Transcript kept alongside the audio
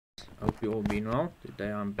Hope you all been well.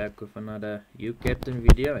 Today I'm back with another Ucaptain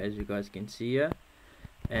video, as you guys can see here.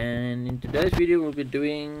 And in today's video we'll be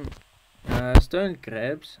doing stone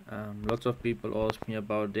crabs. Lots of people ask me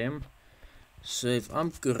about them. So if I'm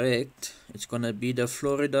correct, it's gonna be the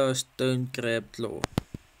Florida stone crab claw,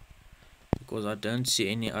 because I don't see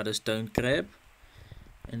any other stone crab.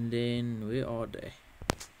 And then where are they?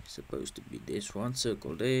 Supposed to be this one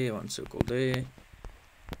circle there, one circle there.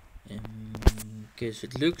 Okay, so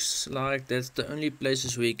it looks like that's the only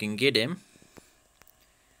places where you can get them.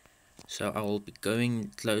 So I will be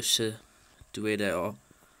going closer to where they are.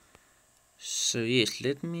 So yes,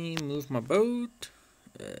 let me move my boat.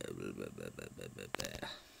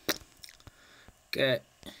 Okay,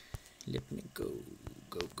 let me go.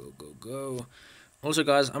 Also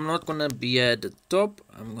guys, I'm not gonna be at the top.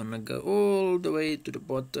 I'm gonna go all the way to the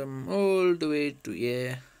bottom, all the way to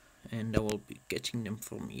here, and I will be catching them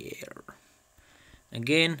from here.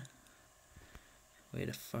 Again, where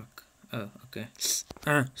the fuck? Oh, okay.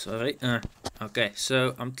 Sorry. Okay,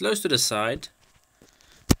 so I'm close to the side.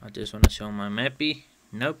 I just want to show my mappy.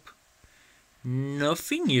 Nope,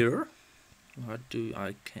 nothing here. What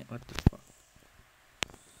the fuck?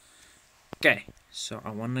 Okay, so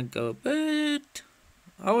I want to go a bit,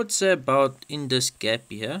 I would say about in this gap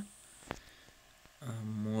here,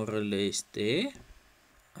 more or less there,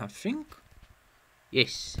 I think.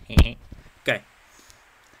 Yes. Okay,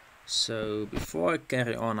 so before I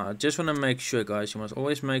carry on, I just want to make sure, guys, you must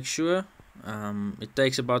always make sure it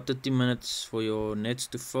takes about 30 minutes for your nets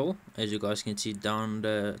to fill. As you guys can see down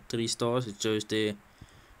the 3 stars, it shows there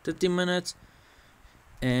 30 minutes,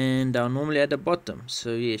 and down normally at the bottom.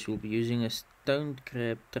 So yes, we'll be using a stone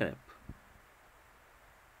crab trap.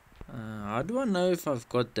 How do I know if I've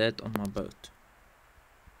got that on my boat?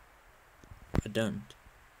 I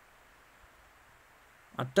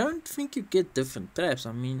don't think you get different traps.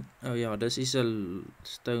 I mean, oh yeah, this is a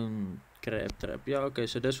stone crab trap. Yeah, okay,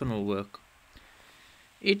 so this one will work.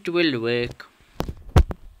 It will work.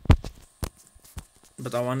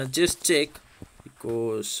 But I wanna just check,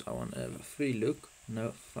 because I wanna have a free look.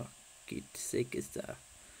 No, fuck it, sick is that.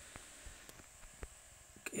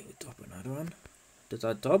 Okay, we drop another one. Did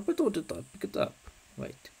I drop it or did I pick it up?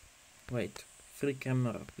 Wait, free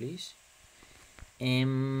camera please.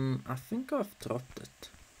 I think I've dropped it.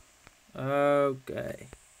 Okay.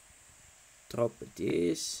 Drop it,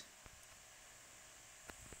 yes.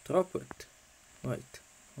 Drop it. Wait.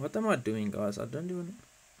 What am I doing, guys? I don't even...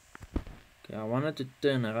 Okay, I wanted to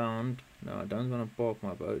turn around. No, I don't want to park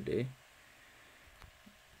my boat there.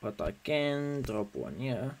 But I can drop one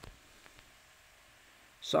here.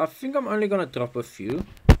 So I think I'm only going to drop a few.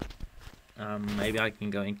 Maybe I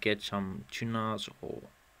can go and catch some tunas or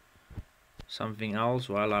something else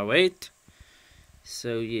while I wait.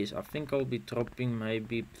 So yes, I think I'll be dropping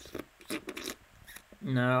maybe...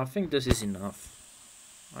 No, I think this is enough.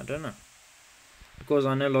 I don't know, because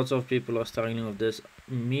I know lots of people are struggling with this.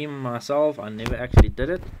 Me myself, I never actually did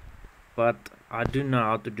it, but I do know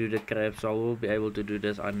how to do the crab, so I will be able to do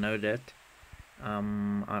this. I know that.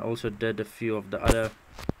 I also did a few of the other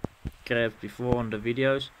crabs before on the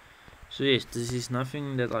videos. So yes, this is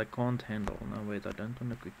nothing that I can't handle. No, wait, I don't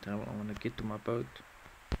want to quick travel. I want to get to my boat.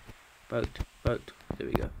 Boat. There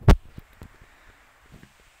we go.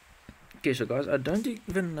 Okay, so guys, I don't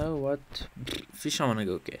even know what fish I want to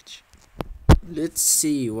go catch. Let's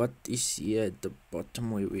see what is here at the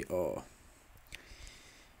bottom where we are.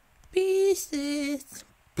 Pieces.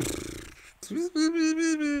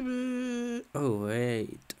 Oh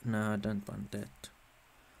wait, no, I don't want that.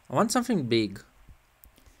 I want something big.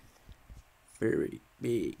 Very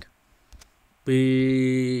big.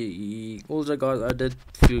 Also guys, I did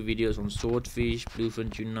a few videos on swordfish,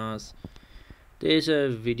 bluefin tunas. There's a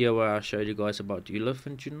video where I showed you guys about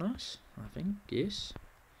yellowfin tunas, I think, yes.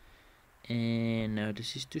 And no,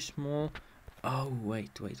 this is too small. Oh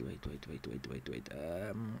wait.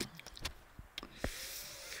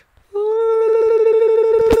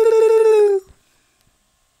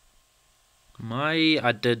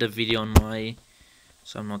 I did a video on my,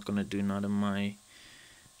 so I'm not gonna do another my.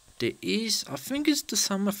 There is, I think it's the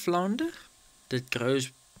summer flounder that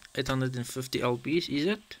grows 850 lbs, is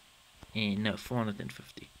it? No,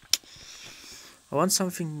 450. I want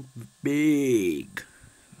something big,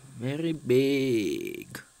 very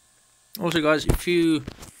big. Also guys, if you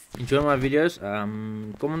enjoy my videos,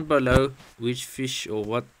 comment below which fish or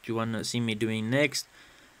what you want to see me doing next.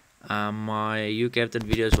 My Ucaptain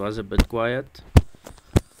videos was a bit quiet,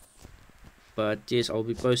 but yes, I'll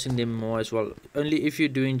be posting them more as well. Only if you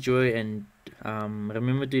do enjoy, and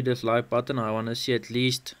remember to hit this like button. I want to see at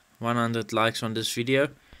least 100 likes on this video.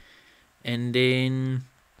 And then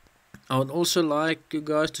I would also like you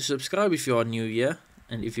guys to subscribe if you are new here,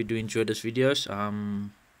 and if you do enjoy these videos,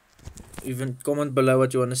 even comment below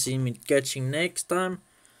what you want to see me catching next time,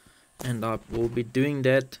 and I will be doing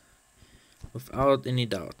that without any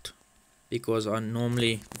doubt, because I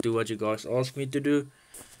normally do what you guys ask me to do.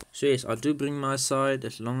 So yes, I do bring my side.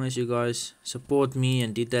 As long as you guys support me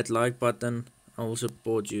and hit that like button, I will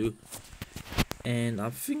support you. And I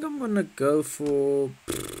think I'm gonna go for,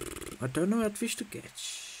 I don't know what fish to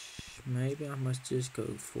catch. Maybe I must just go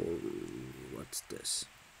for, what's this?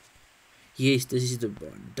 Yes, this is the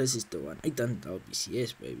one. This is the one. 800 LBs.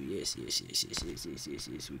 Yes, baby. Yes.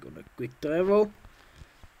 We're gonna quick travel.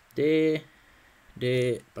 There.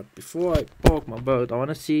 But before I park my boat, I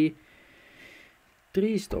wanna see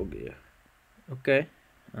 3-star gear. Okay.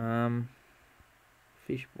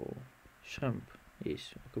 Fishbowl. Shrimp.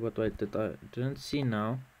 Yes. Okay, but wait, that I didn't see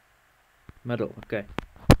now. Metal. Okay.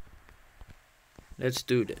 Let's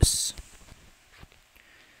do this.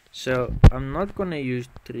 So I'm not gonna use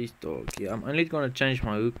 3-star gear. I'm only gonna change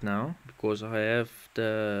my hook now because I have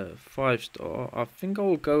the 5-star. I think I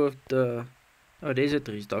will go with the, oh, there's a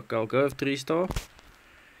 3-star. Okay, I'll go with 3-star.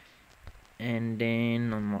 And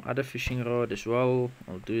then on my other fishing rod as well,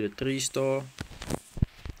 I'll do the 3-star.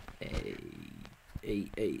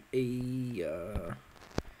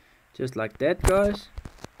 Just like that, guys.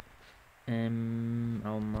 I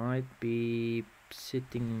might be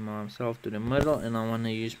setting myself to the middle, and I want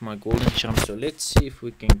to use my golden shrimp. So let's see if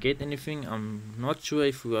we can get anything. I'm not sure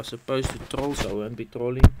if we are supposed to troll, so I won't be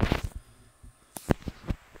trolling,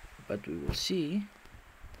 but we will see.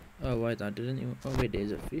 Oh wait, I didn't even, oh wait,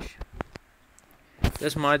 there's a fish.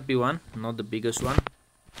 This might be one, not the biggest one.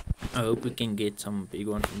 I hope we can get some big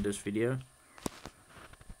ones in this video.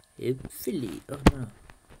 Hopefully. Oh no.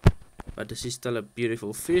 But this is still a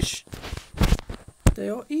beautiful fish. They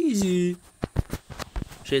are easy.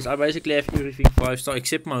 So yes, I basically have everything 5-star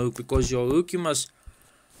except my hook, because your hook you must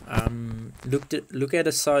look at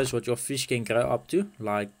the size what your fish can grow up to,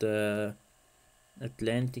 like the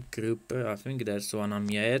Atlantic grouper, I think that's the one I'm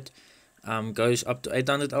here at. Goes up to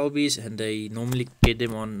 800 lbs, and they normally get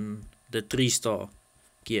them on the 3-star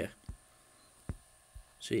gear.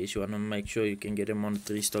 So yes, you want to make sure you can get them on the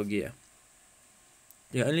 3-star gear.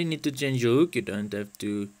 You only need to change your hook. You don't have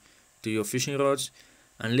to do your fishing rods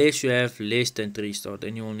unless you have less than 3-star,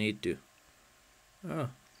 then you will need to. Oh,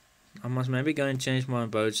 I must maybe go and change my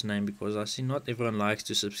boat's name, because I see not everyone likes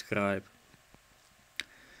to subscribe.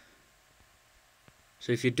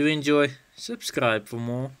 So if you do enjoy, subscribe for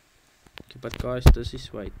more. Okay, but guys, this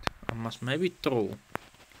is, wait, I must maybe troll.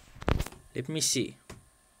 Let me see.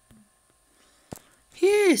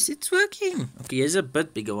 Yes, it's working. Okay, here's a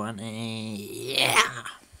bit bigger one. Yeah.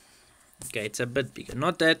 Okay, it's a bit bigger.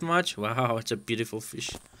 Not that much. Wow, it's a beautiful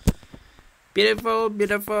fish. Beautiful,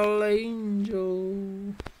 beautiful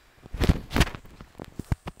angel.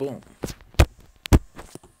 Boom.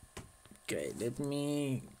 Okay, let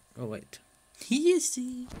me, oh wait. Yes.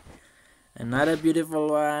 Another beautiful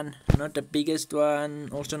one. Not the biggest one.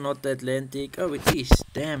 Also not the Atlantic. Oh, it is.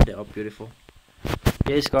 Damn, they are beautiful.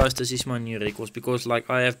 Yes, guys, this is my new records, because like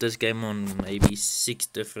I have this game on maybe 6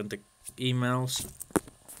 different emails.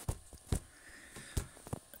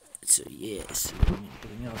 So yes, let me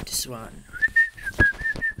bring out this one.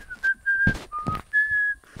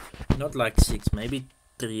 Not like 6, maybe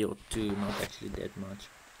 3 or 2, not actually that much.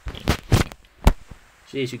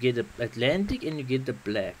 So yes, you get the Atlantic and you get the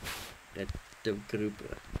black. That's the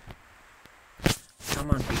grouper.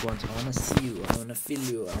 Come on, big ones, I wanna see you, I wanna feel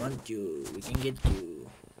you, I want you, we can get you.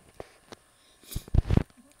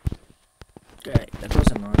 Okay, that was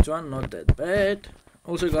a nice one, not that bad.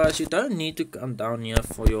 Also guys, you don't need to come down here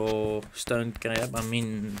for your stone crab. I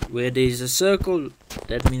mean, where there's a circle,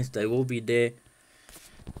 that means they will be there.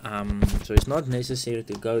 So it's not necessary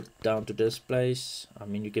to go down to this place. I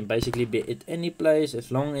mean, you can basically be at any place as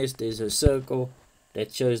long as there's a circle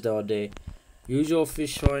that shows they are there. Use your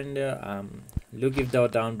fish finder. Look if they are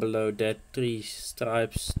down below that 3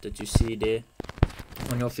 stripes that you see there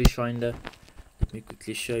on your fish finder. Let me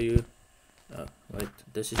quickly show you. Oh, wait,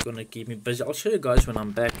 this is gonna keep me busy. I'll show you guys when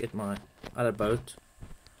I'm back at my other boat.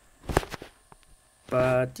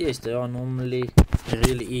 But yes, they are normally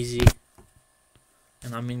really easy.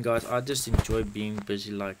 And I mean guys, I just enjoy being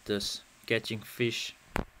busy like this, catching fish.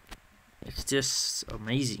 It's just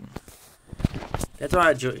amazing. That's why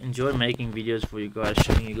I enjoy making videos for you guys,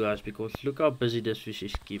 showing you guys, because look how busy this fish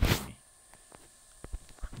is keeping me.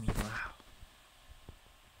 I mean, wow.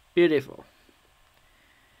 Beautiful.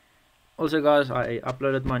 Also guys, I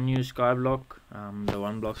uploaded my new skyblock, the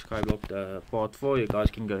 1-block skyblock, the part 4. You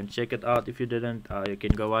guys can go and check it out if you didn't. You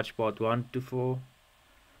can go watch part 1 to 4.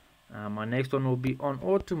 My next one will be on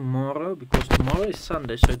or tomorrow, because tomorrow is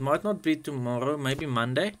Sunday, so it might not be tomorrow, maybe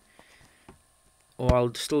Monday. Or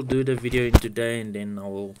I'll still do the video in today and then I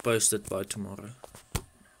will post it by tomorrow.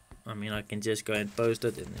 I mean, I can just go and post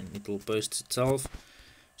it and then it will post itself.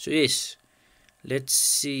 So yes, let's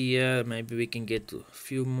see, maybe we can get a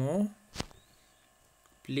few more.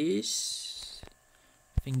 Please.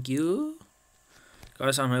 Thank you.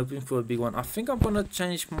 Guys, I'm hoping for a big one. I think I'm gonna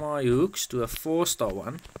change my hooks to a 4-star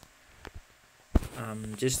one.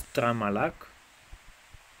 Just try my luck.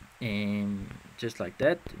 And just like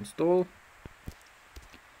that, install.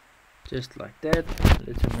 Just like that.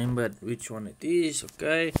 Let's remember which one it is.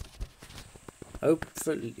 Okay.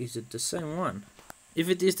 Hopefully, is it the same one? If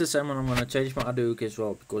it is the same one, I'm gonna change my other hook as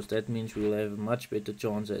well, because that means we'll have a much better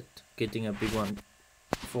chance at getting a big one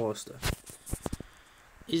faster.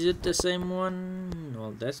 Is it the same one?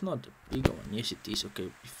 Well, that's not the bigger one. Yes, it is.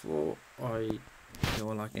 Okay, before I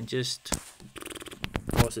can just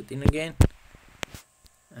toss it in again.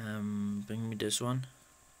 Bring me this one.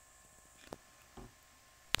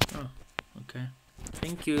 Oh, okay.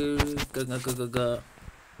 Thank you. Go.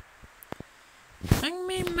 Bring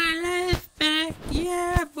me my life back,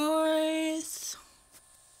 yeah, boys.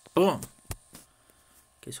 Boom.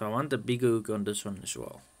 Okay, so I want the bigger hook on this one as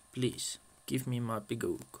well. Please, give me my bigger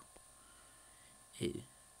hook. Hey.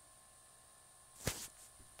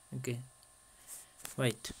 Okay.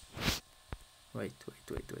 Wait.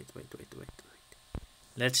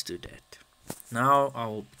 Let's do that. Now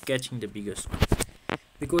I'll be catching the biggest one.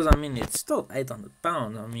 Because I mean, it's still 800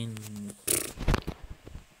 pounds. I mean,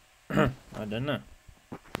 I don't know.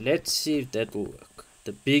 Let's see if that will work.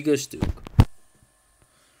 The biggest hook.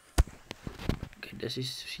 Okay, this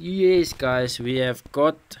is, yes guys, we have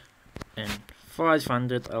got an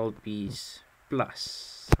 500 lbs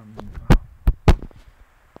plus. I mean,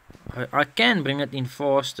 I can bring it in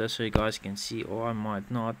faster so you guys can see, or I might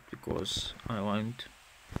not, because I won't.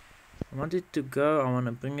 I want it to go. I want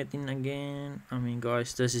to bring it in again. I mean,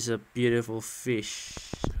 guys, this is a beautiful fish.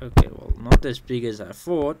 Okay, well, not as big as I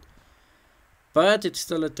thought, but it's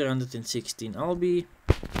still a 316 lb.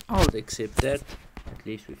 I'll accept that. At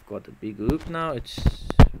least we've got a big hook now. It's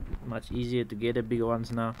much easier to get the bigger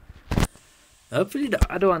ones now. Hopefully the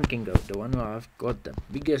other one can go. The one where I've got the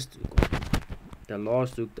biggest hook on. The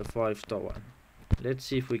last hook, the 5-star one. Let's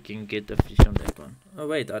see if we can get a fish on that one. Oh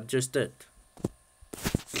wait, I just did.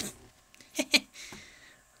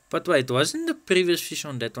 But wait, wasn't the previous fish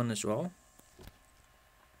on that one as well?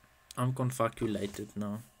 I'm confaculated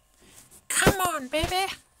now. Come on,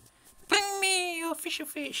 baby! Bring me your fish.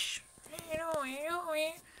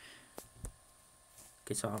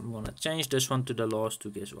 Okay, so I'm gonna change this one to the last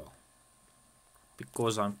hook as well,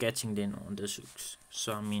 because I'm catching them on the hooks.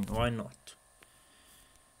 So I mean, why not?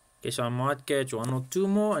 Okay, so I might catch 1 or 2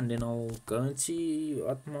 more, and then I'll go and see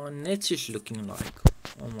what my nets is looking like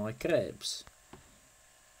on my crabs.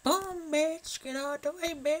 Boom, bitch! Get out of the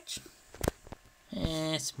way, bitch!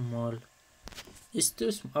 Small. It's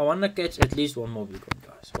too small. I wanna catch at least 1 more big one,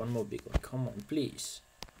 guys. 1 more big one. Come on, please.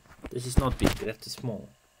 This is not big, that is small.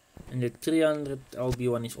 And the 300 lb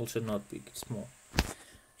one is also not big, it's small.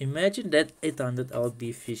 Imagine that 800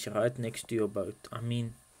 lb fish right next to your boat. I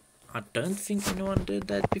mean, I don't think anyone did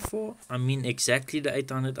that before. I mean, exactly the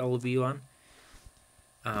 800 lb one.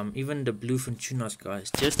 Even the bluefin tunas,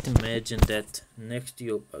 guys. Just imagine that next to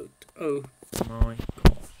your boat. Oh my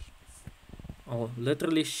gosh. I'll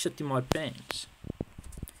literally shit in my pants.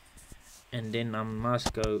 And then I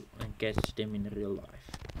must go and catch them in real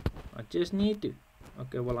life. I just need to.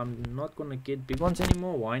 Okay, well, I'm not gonna get big ones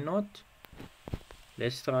anymore. Why not?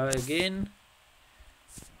 Let's try again.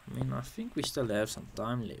 I mean, I think we still have some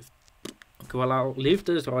time left. Okay, well, I'll leave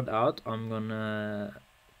this rod out. I'm gonna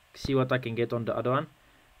see what I can get on the other one.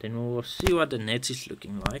 Then we'll see what the net is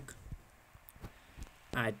looking like.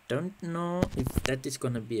 I don't know if that is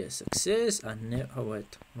gonna be a success. Oh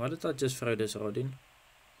wait, why did I just throw this rod in?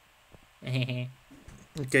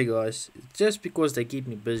 Okay guys, it's just because they keep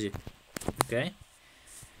me busy. Okay,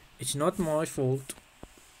 it's not my fault.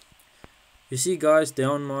 You see guys, there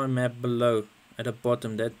on my map below at the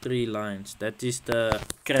bottom, that 3 lines, that is the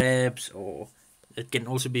crabs, or it can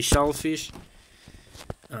also be shellfish.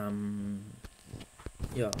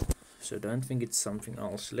 Yeah, so don't think it's something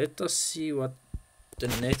else. Let us see what the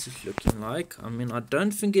net is looking like. I mean, I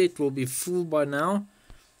don't think it will be full by now.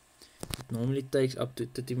 It normally takes up to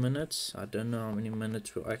 30 minutes. I don't know how many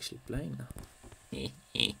minutes we're actually playing now.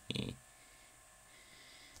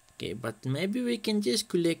 Okay, but maybe we can just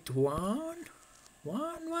collect one.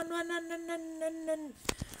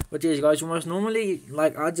 But yes guys, you must normally,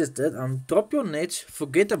 like I just did, drop your nets,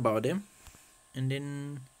 forget about them, and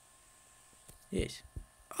then Yes.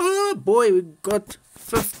 Oh boy, we got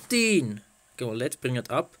 15. Okay, well, let's bring it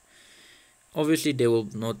up. Obviously there will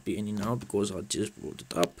not be any now because I just brought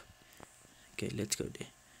it up. Okay, let's go there.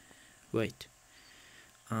 Wait.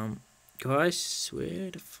 Guys, where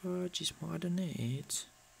the fudge is my other nets?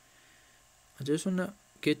 I just wanna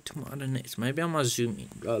get to my other nets. Maybe I must zoom in.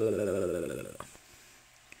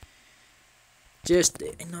 Just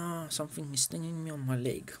there. No, something is stinging me on my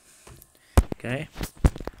leg. Okay.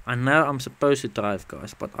 I know I'm supposed to drive,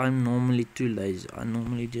 guys, but I'm normally too lazy. I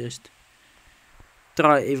normally just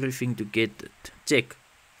try everything to get it. Check.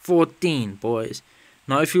 14, boys.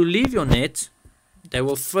 Now, if you leave your nets, they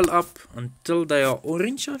will fill up until they are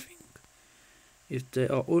orange, I think. If they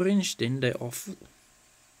are orange, then they are full.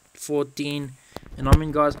 14. And I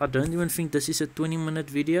mean, guys, I don't even think this is a 20-minute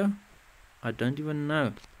video. I don't even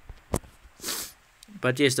know.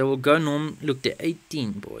 But yes, they will go normal. Look, they're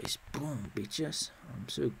 18, boys. Boom, bitches. I'm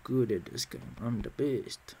so good at this game. I'm the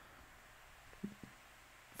best.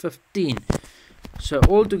 15. So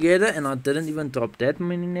all together, and I didn't even drop that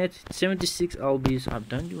many nets. 76 LBs. I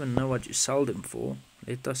don't even know what you sell them for.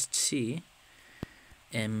 Let us see.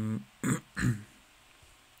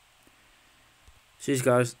 See,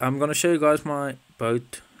 guys, I'm gonna show you guys my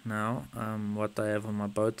boat now. What I have on my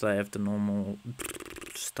boat. I have the normal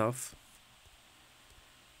stuff.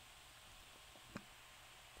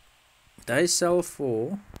 They sell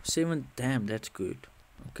for 7. Damn, that's good.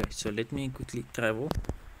 Okay, so let me quickly travel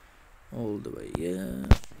all the way here.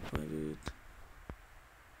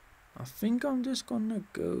 I think I'm just gonna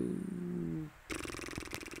go.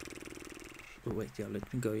 Oh wait, yeah,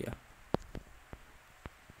 let me go here.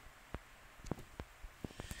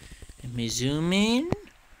 Let me zoom in.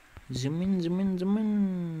 Zoom in, zoom in, zoom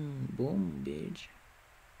in. Boom, bitch.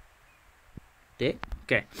 There.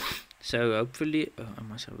 Okay. So hopefully, I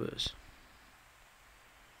must have this.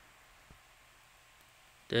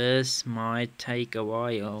 This might take a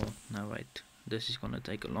while. No, wait. This is gonna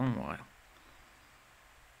take a long while.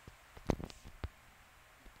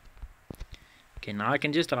 Okay, now I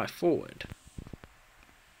can just drive forward.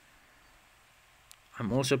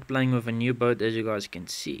 I'm also playing with a new boat, as you guys can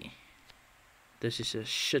see. This is a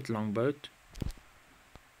shit long boat.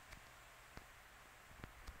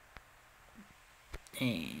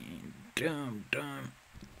 And damn,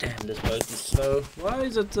 this boat is slow. Why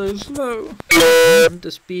is it so slow? The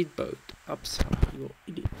speedboat. Upside, you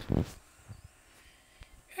idiot.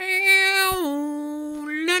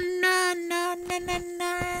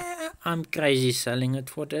 I'm crazy selling it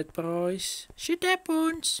for that price. Shit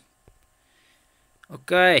happens.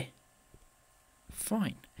 Okay.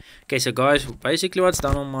 Fine. Okay, so guys, basically what's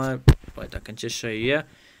done on my... Wait, I can just show you here.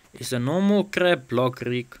 Is a normal crab block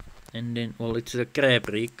rig. And then, well, it's a crab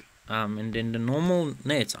rig. And then the normal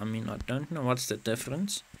nets. I mean, I don't know what's the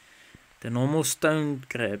difference. The normal stone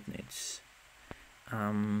crab nets.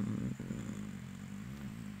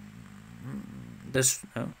 This...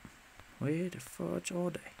 Oh. Where the fudge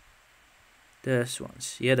are they? This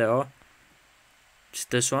ones. Here they are. It's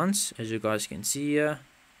this ones, as you guys can see here.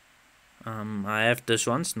 I have this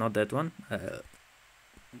ones, not that one.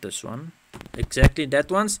 This one. Exactly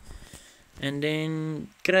that ones. And then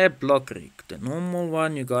crab block rig. The normal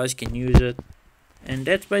one, you guys can use it. And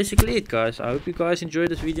that's basically it, guys. I hope you guys enjoyed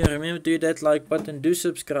this video. Remember to hit that like button. Do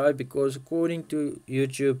subscribe, because according to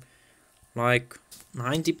YouTube, like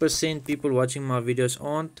 90% people watching my videos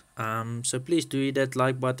aren't. So please do hit that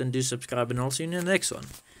like button, do subscribe, and I'll see you in the next one.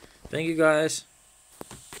 Thank you, guys.